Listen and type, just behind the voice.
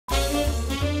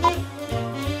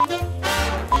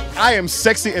I am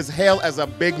sexy as hell as a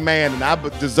big man, and I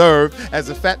deserve, as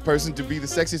a fat person, to be the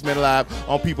sexiest man alive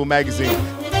on People magazine.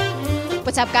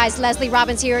 What's up, guys? Leslie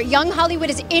Robbins here. Young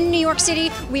Hollywood is in New York City.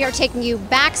 We are taking you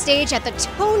backstage at the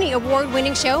Tony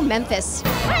Award-winning show, Memphis.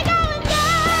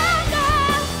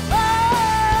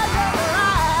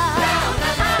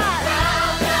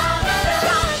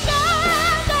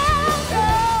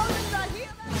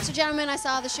 So, gentlemen, I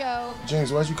saw the show.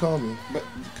 James, why'd you call me?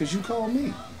 Because you called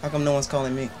me. How come no one's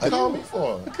calling me? I called me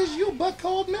for? Because you butt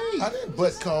called me. I didn't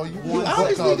butt call you. You butt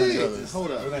called each did. other. Hold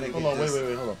up. Hold on, wait,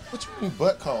 hold on. What you mean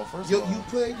butt call? First of all, You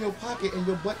put it in your pocket and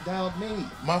your butt dialed me.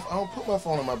 I don't put my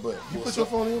phone in my butt. You put your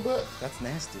phone in your butt? That's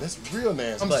nasty. That's real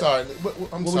nasty. I'm But- sorry.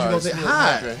 I'm What sorry. was you gonna say?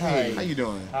 Hi. Hey, How you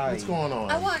doing? Hi. what's going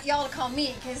on? I want y'all to call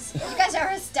me because you guys are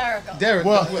hysterical. Derek.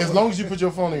 Well, as long as you put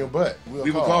your phone in your butt, we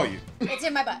will call you. It's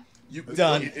in my butt.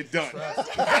 Done. It's done.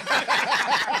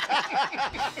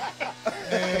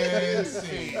 And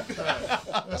see.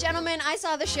 Gentlemen, I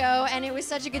saw the show and it was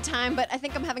such a good time, but I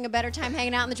think I'm having a better time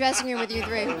hanging out in the dressing room with you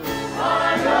three.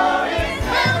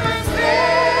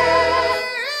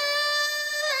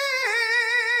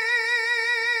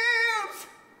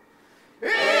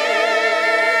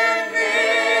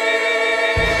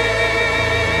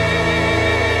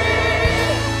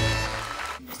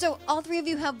 So all three of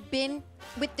you have been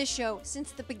with the show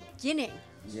since the beginning.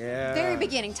 Yeah. Very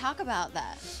beginning. Talk about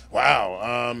that.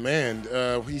 Wow, man.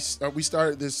 We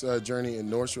started this journey in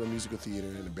North Shore Musical Theater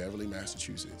in Beverly,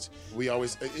 Massachusetts. We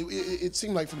always, it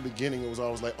seemed like from the beginning, it was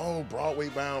always like, oh, Broadway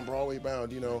bound,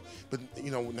 you know. But, you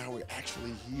know, now we're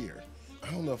actually here. I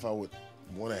don't know if I would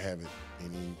want to have it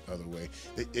any other way.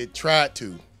 It tried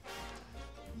to.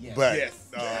 Yes. But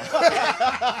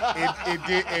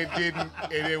It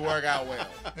didn't work out well.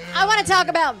 I want to talk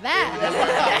about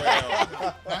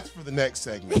that. That's for the next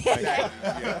segment.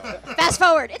 Fast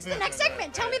forward. It's the next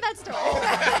segment. Tell me that story.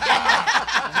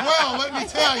 Well, let me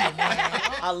tell you, man.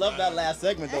 I love that last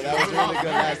segment, though. That was a really good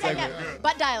last segment.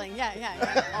 Butt dialing.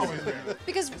 Yeah.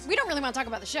 Because we don't really want to talk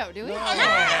about the show, do we?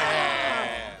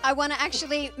 I want to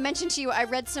actually mention to you, I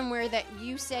read somewhere that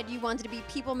you said you wanted to be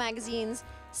People magazine's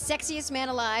sexiest man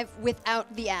alive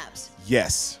without the abs.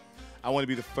 Yes. I want to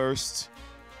be the first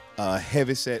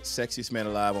heavyset sexiest man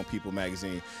alive on People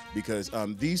magazine because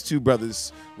these two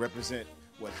brothers represent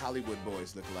what Hollywood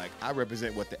boys look like. I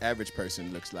represent what the average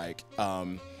person looks like.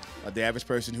 The average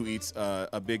person who eats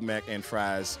a Big Mac and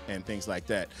fries and things like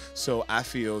that. So I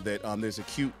feel that there's a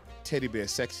cute teddy bear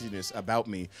sexiness about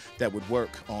me that would work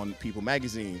on People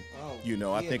magazine. Oh, you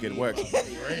know, I think it works. Give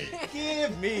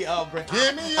me a break.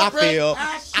 Give me a break.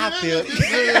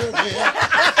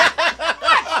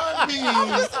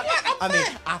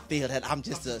 I feel that I'm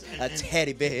just a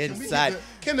teddy bear inside.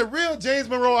 Can the real James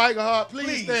Monroe Iglehart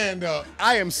please stand up?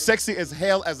 I am sexy as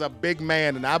hell as a big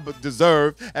man, and I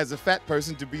deserve, as a fat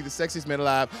person, to be the sexiest man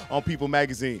alive on People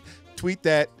magazine. Tweet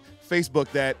that.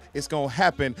 Facebook that. It's going to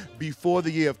happen before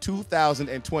the year of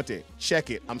 2020. Check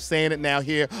it. I'm saying it now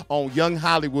here on Young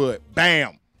Hollywood.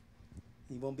 Bam.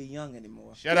 He won't be young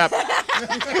anymore. Shut up.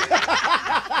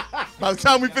 By the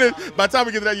time we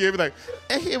get to that year, we'll be like,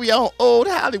 and here we are on Old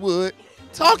Hollywood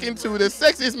talking to the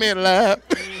sexiest man alive.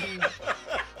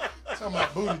 Talking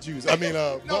about booty juice. I mean,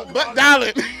 But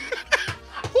darling.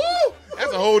 Woo!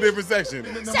 That's a whole different section.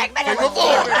 Segment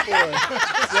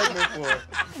four.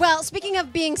 Well, speaking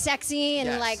of being sexy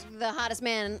and like the hottest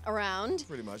man around,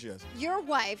 Pretty much, yes. your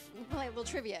wife, we'll play a little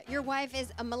trivia. Your wife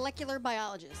is a molecular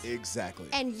biologist. Exactly.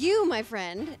 And you, my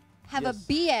friend, have a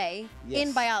BA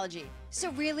in biology.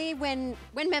 So really, when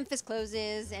Memphis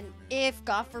closes, and if,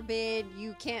 God forbid,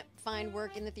 you can't find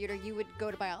work in the theater, you would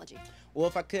go to biology. Well,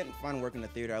 if I couldn't find work in the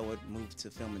theater, I would move to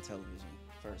film and television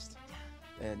first.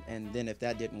 And then if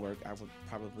that didn't work, I would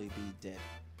probably be dead.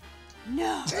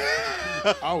 No.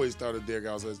 I always thought of Derek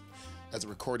as a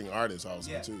recording artist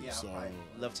also too. So I'd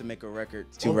love to make a record,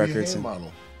 Or two be a records. hand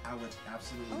model. I would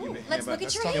absolutely. Oh, give it let's hand, look but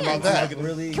at your talk hands. about that.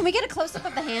 Really? Can we get a close-up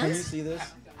of the Can you hands? see this?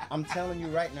 I'm telling you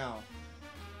right now.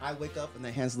 I wake up and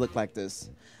the hands look like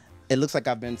this. It looks like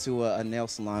I've been to a nail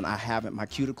salon. I haven't. My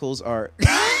cuticles are.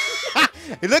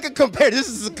 Look at compare. This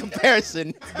is a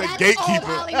comparison. That's gatekeeper. old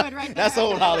Hollywood right there. That's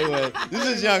old Hollywood. This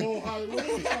is young.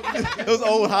 Those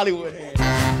old Hollywood hands.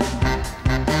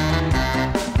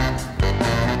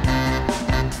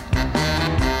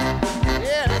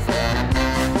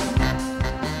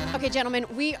 Okay, gentlemen,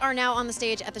 we are now on the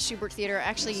stage at the Shubert Theater. I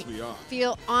actually Yes, we are.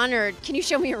 feel honored. Can you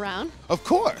show me around? Of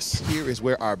course. Here is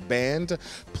where our band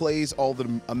plays all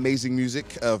the amazing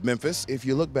music of Memphis. If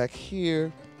you look back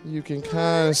here, you can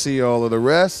kind of see all of the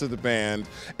rest of the band.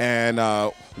 And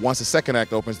once the second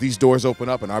act opens, these doors open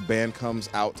up and our band comes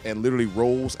out and literally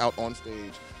rolls out on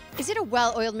stage Is it a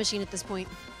well-oiled machine at this point?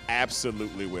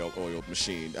 Absolutely well-oiled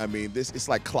machine. I mean, it's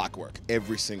like clockwork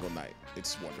every single night.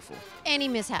 It's wonderful. Any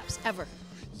mishaps ever?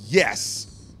 Yes.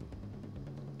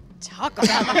 Talk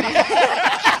about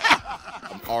it.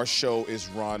 Our show is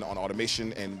run on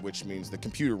automation, and which means the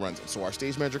computer runs it. So our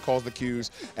stage manager calls the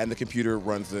cues, and the computer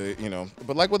runs the,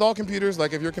 But like with all computers,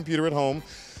 like if your computer at home,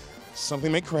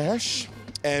 something may crash.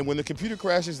 And when the computer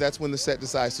crashes, that's when the set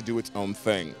decides to do its own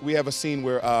thing. We have a scene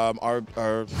where our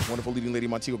wonderful leading lady,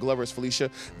 Montego Glover, is Felicia.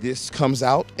 This comes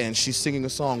out, and she's singing a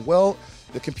song. Well,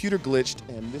 the computer glitched,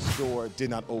 and this door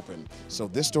did not open. So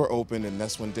this door opened, and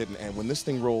this one didn't. And when this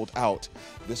thing rolled out,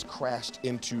 this crashed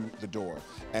into the door.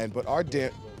 But our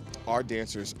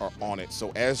dancers are on it.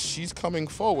 So as she's coming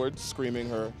forward, screaming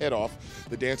her head off,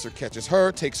 the dancer catches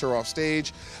her, takes her off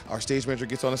stage. Our stage manager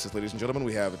gets on and says, ladies and gentlemen,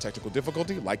 we have a technical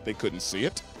difficulty, like they couldn't see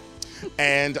it.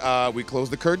 And we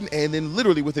closed the curtain, and then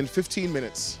literally within 15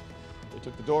 minutes, they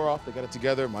took the door off, they got it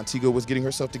together, Montego was getting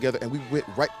herself together, and we went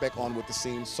right back on with the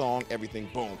scene, song, everything,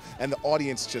 boom. And the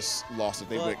audience just lost it.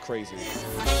 They went crazy.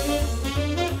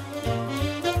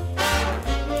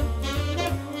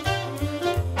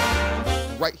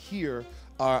 Right here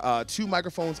are 2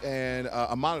 microphones and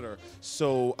a monitor,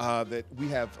 so that we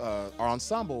have our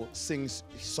ensemble sings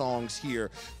songs here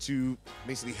to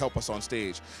basically help us on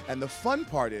stage. And the fun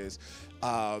part is,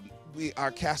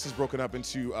 our cast is broken up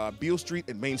into Beale Street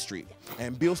and Main Street.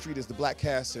 And Beale Street is the black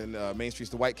cast, and Main Street is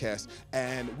the white cast.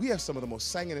 And we have some of the most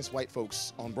sanguineous white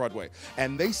folks on Broadway.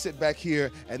 And they sit back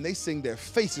here and they sing their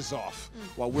faces off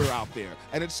while we're out there.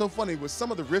 And it's so funny, with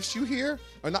some of the riffs you hear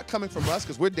are not coming from us,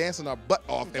 because we're dancing our butt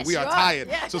off and we are tired.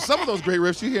 Yeah. So some of those great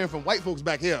riffs you're hearing from white folks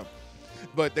back here.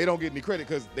 But they don't get any credit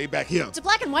because they back here. It's a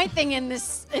black and white thing in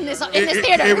this theater.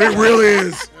 It really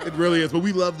is. It really is. But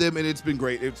we love them, and it's been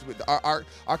great. Our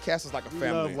cast is like a family.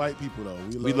 We love white people, though.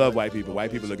 We love white people.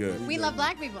 White people are good. We love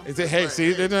black people. Hey,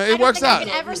 see, it I works don't out.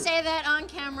 think I can ever say that on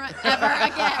camera ever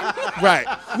again. Right.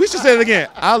 We should say it again.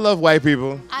 I love white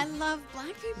people. I love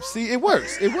black people. See, it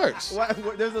works. It works.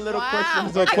 There's a little Wow.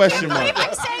 question. There's a question I mark. can't believe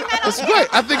I'm saying that on That's camera. great.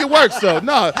 I think it works, though.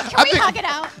 No, Can we hug it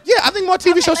out? Yeah, I think more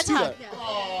TV shows Let's should do hug. that. Yeah.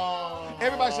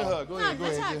 Everybody should hug. Go ahead. Go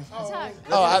Let's ahead. hug. Let's hug.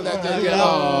 Oh, I like that.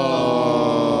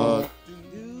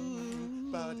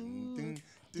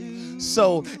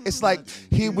 So it's like,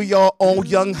 here we are on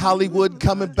young Hollywood,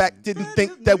 coming back, didn't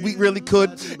think that we really could.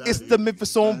 It's the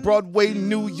Memphis on Broadway,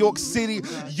 New York City.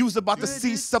 You's about to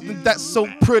see something that's so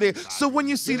pretty. So when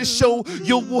you see the show,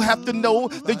 you will have to know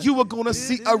that you are gonna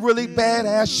see a really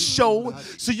badass show.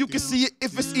 So you can see it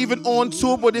if it's even on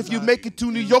tour, but if you make it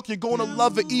to New York, you're gonna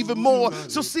love it even more.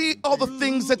 So see all the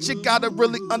things that you gotta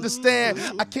really understand.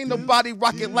 I can't nobody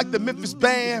rock it like the Memphis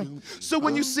band. So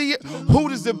when you see it, who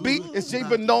does it beat? It's Jay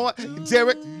Bernard,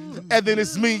 Derek, and then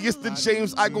it's me, it's the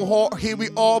James Eichel Hall. Here we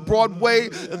are, Broadway.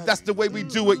 That's the way we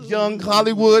do it, young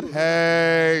Hollywood.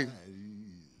 Hey.